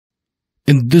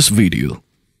In this video,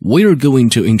 we are going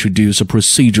to introduce a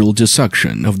procedural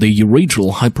dissection of the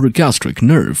ureterohypogastric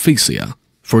nerve fascia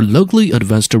for locally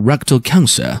advanced rectal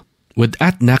cancer with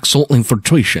adnexal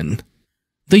infiltration.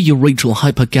 The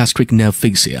ureterohypogastric nerve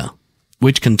fascia,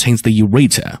 which contains the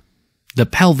ureter, the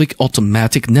pelvic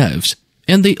automatic nerves,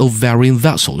 and the ovarian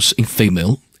vessels in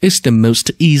female, is the most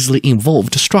easily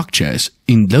involved structures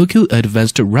in local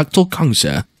advanced rectal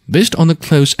cancer based on a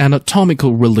close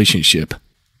anatomical relationship.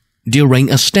 During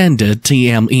a standard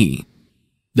TME,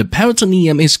 the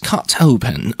peritoneum is cut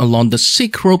open along the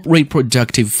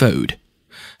sacral-reproductive fold.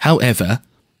 However,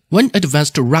 when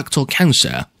advanced rectal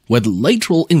cancer with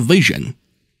lateral invasion,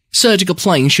 surgical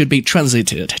plane should be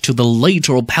transited to the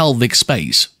lateral pelvic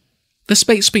space, the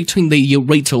space between the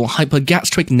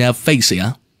ureterohypogastric nerve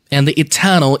fascia and the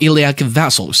internal iliac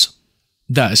vessels.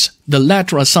 Thus, the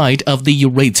lateral side of the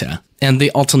ureter and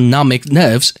the autonomic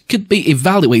nerves could be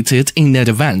evaluated in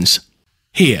advance.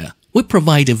 Here, we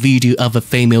provide a video of a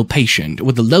female patient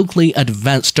with locally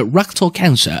advanced rectal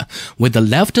cancer with the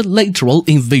left lateral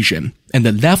invasion and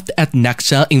the left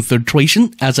adnexal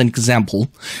infiltration as an example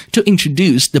to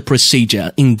introduce the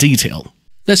procedure in detail.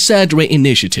 The surgery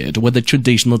initiated with the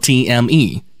traditional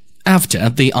TME. After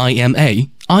the IMA,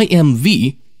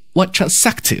 IMV was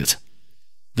transected.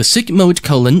 The sigmoid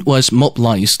colon was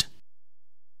mobilized.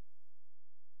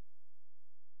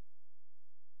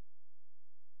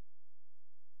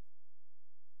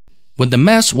 When the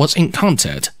mass was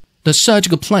encountered, the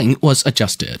surgical plane was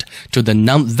adjusted to the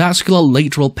non-vascular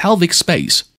lateral pelvic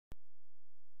space.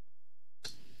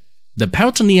 The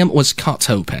peritoneum was cut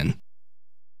open.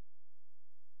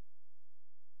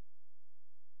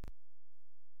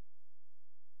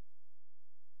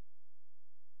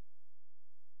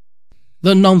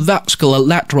 The non-vascular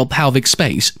lateral pelvic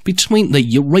space between the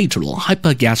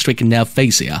ureterohypogastric nerve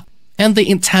fascia and the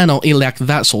internal iliac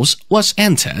vessels was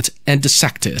entered and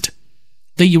dissected.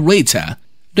 The ureter,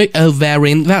 the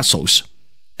ovarian vessels,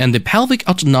 and the pelvic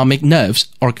autonomic nerves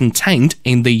are contained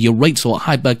in the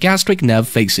ureterohypogastric nerve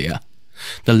fascia.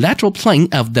 The lateral plane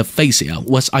of the fascia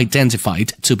was identified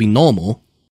to be normal.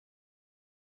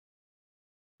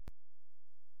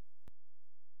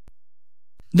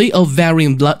 The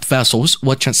ovarian blood vessels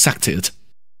were transected.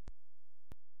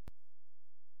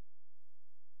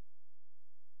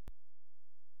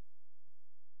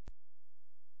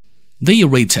 The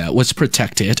ureter was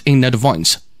protected in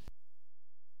advance.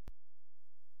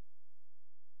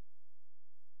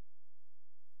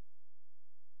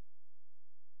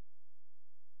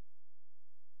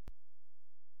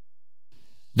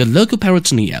 The local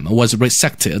peritoneum was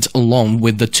resected along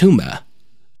with the tumor.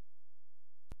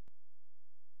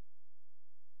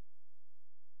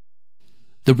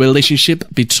 The relationship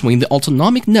between the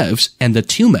autonomic nerves and the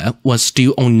tumor was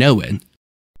still unknown.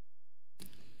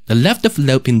 The left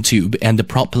fallopian tube and the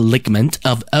proper ligament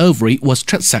of ovary was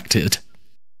transected.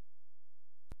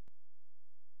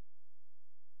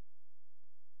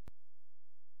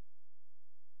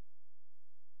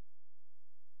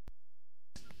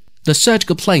 The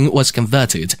surgical plane was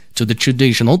converted to the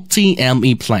traditional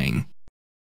TME plane.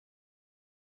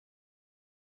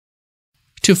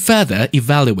 To further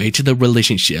evaluate the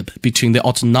relationship between the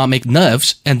autonomic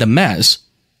nerves and the mass,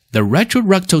 the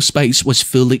retrorectal space was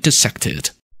fully dissected.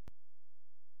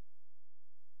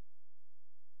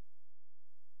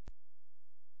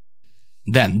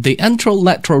 Then the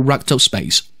anterolateral rectal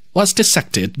space was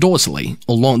dissected dorsally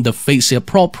along the fascia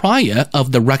propria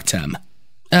of the rectum.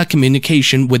 A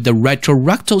communication with the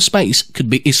retrorectal space could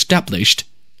be established.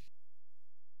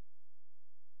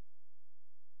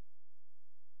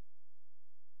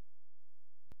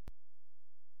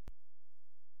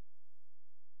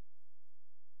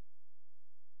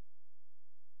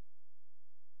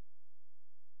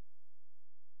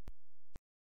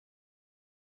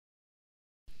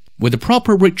 With the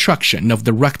proper retraction of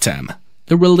the rectum,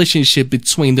 the relationship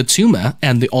between the tumor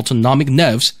and the autonomic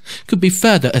nerves could be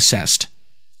further assessed.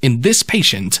 In this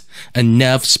patient, a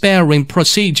nerve-sparing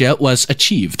procedure was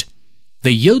achieved.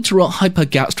 The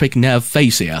ureterohypogastric nerve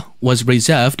fascia was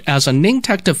reserved as an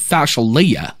intact fascial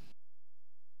layer.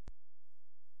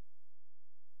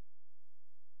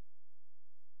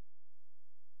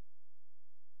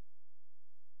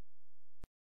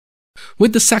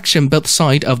 With the section both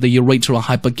sides of the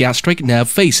ureterohypogastric nerve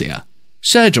fascia,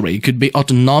 surgery could be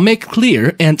autonomic,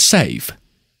 clear, and safe.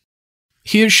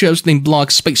 Here shows the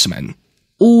block specimen.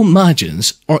 All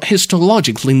margins are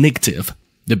histologically negative.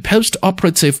 The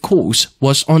post-operative course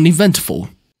was uneventful.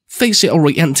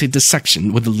 Fascia-oriented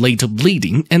dissection with little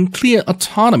bleeding and clear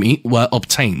autonomy were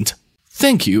obtained.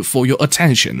 Thank you for your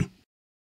attention.